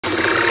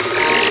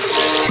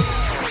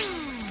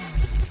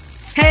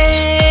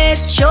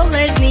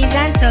shoulders, knees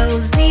and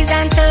toes, knees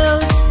and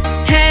toes.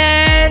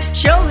 Head,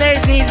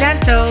 shoulders, knees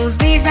and toes,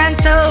 knees and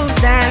toes.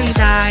 And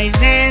eyes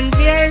and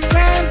ears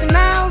and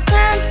mouth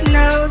and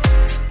nose.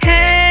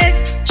 Head,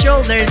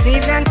 shoulders,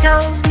 knees and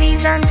toes,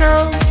 knees and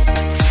toes.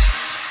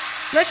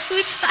 Let's do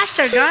it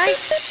faster,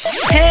 guys.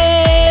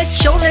 Head,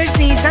 shoulders,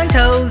 knees and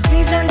toes,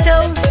 knees and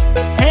toes.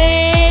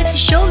 Head,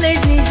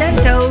 shoulders, knees and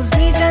toes,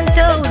 knees and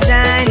toes.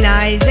 And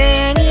eyes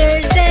and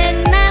ears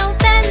and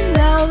mouth and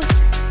nose.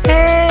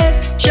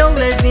 Head,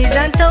 shoulders, knees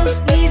and toes,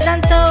 knees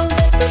and toes.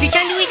 We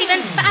can do it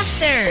even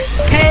faster.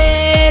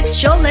 Head,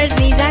 shoulders,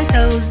 knees and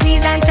toes,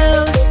 knees and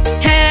toes.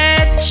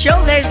 Head,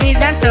 shoulders, knees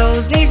and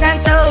toes, knees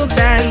and toes.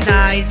 And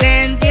eyes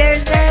and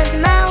ears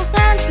and mouth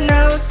and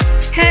nose.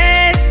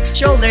 Head,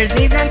 shoulders,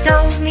 knees and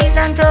toes, knees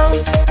and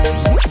toes.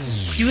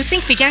 Do you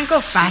think we can go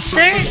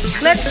faster?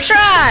 Let's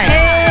try!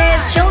 Head,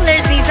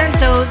 shoulders, knees and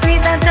toes,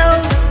 knees and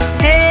toes.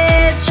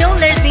 Head,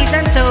 shoulders, knees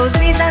and toes,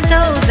 knees and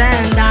toes.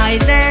 And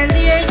eyes and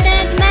ears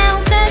and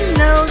mouth and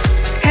nose.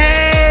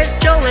 Head,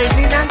 shoulders,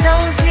 knees and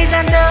toes, knees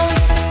and toes.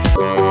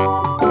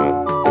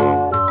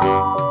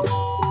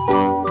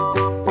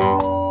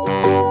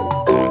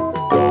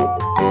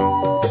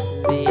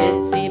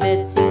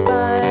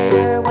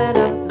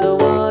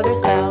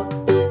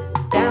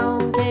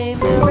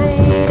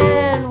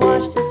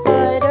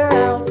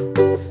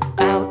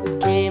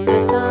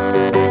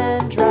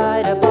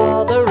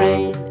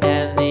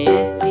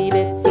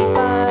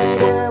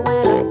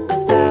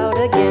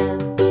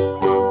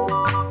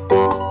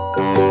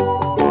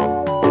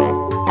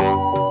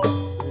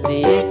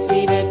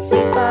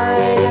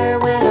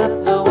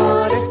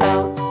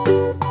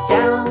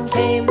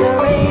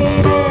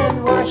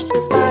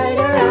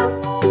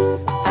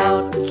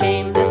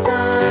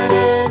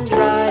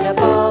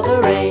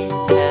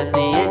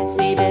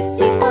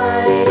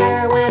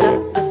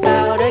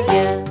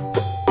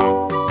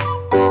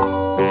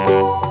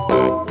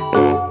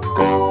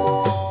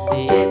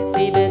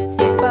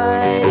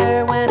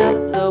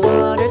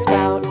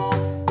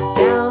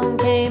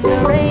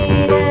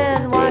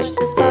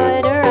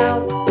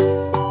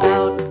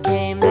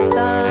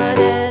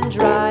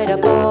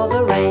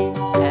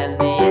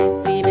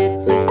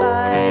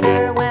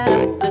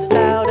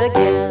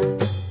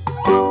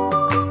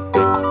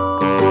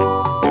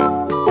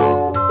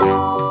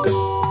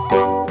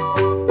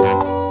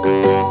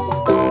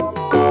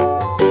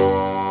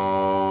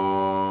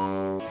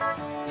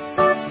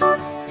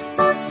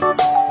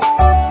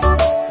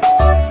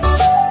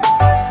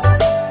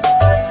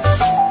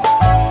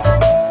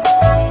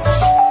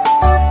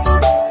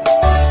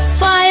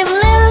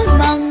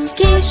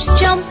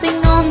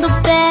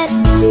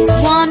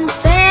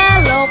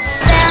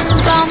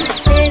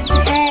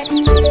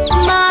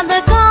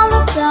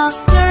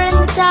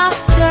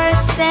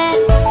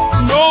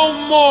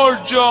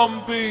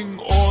 Jumping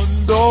on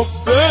the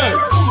bed.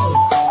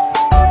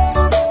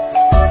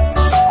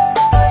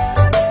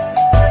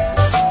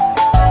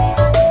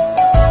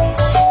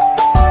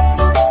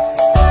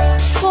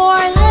 Four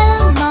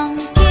little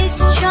monkeys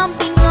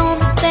jumping on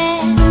the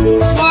bed.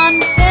 One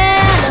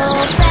fell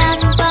off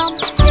and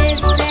bumped his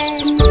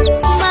head.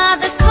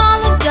 Mother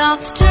called the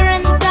doctor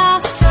and the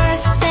doctor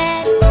said,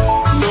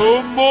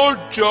 no more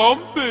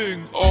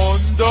jumping on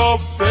the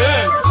bed.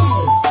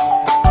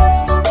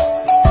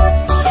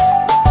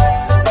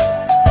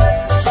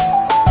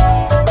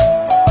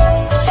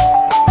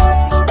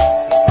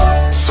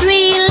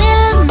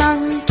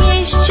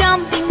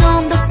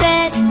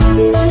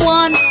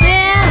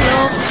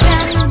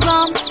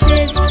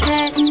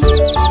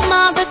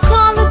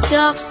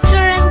 Doctor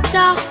and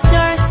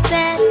doctor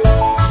said,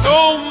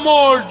 no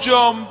more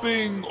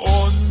jumping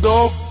on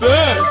the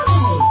bed.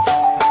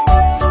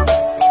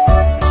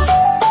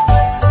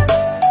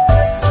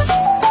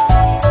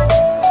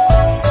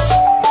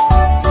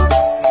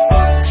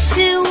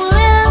 Two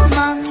little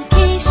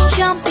monkeys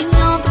jumping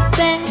on the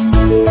bed.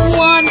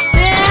 One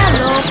fell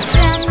off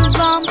and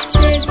bumped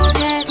his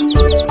head.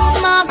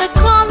 Mother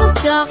called the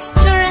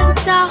doctor and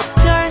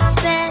doctor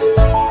said,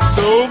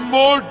 no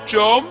more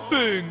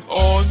jumping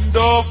on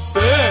the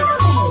bed.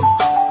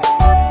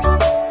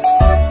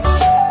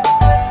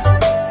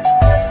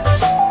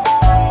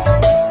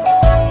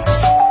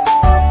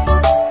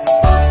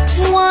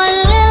 One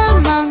little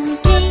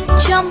monkey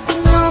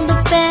jumping on the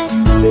bed.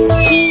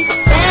 He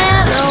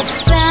fell off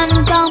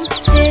and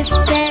bumped his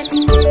head.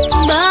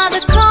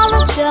 Mother called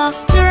the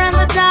doctor and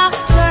the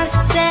doctor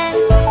said,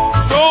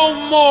 no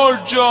more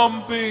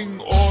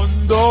jumping on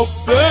the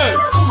bed.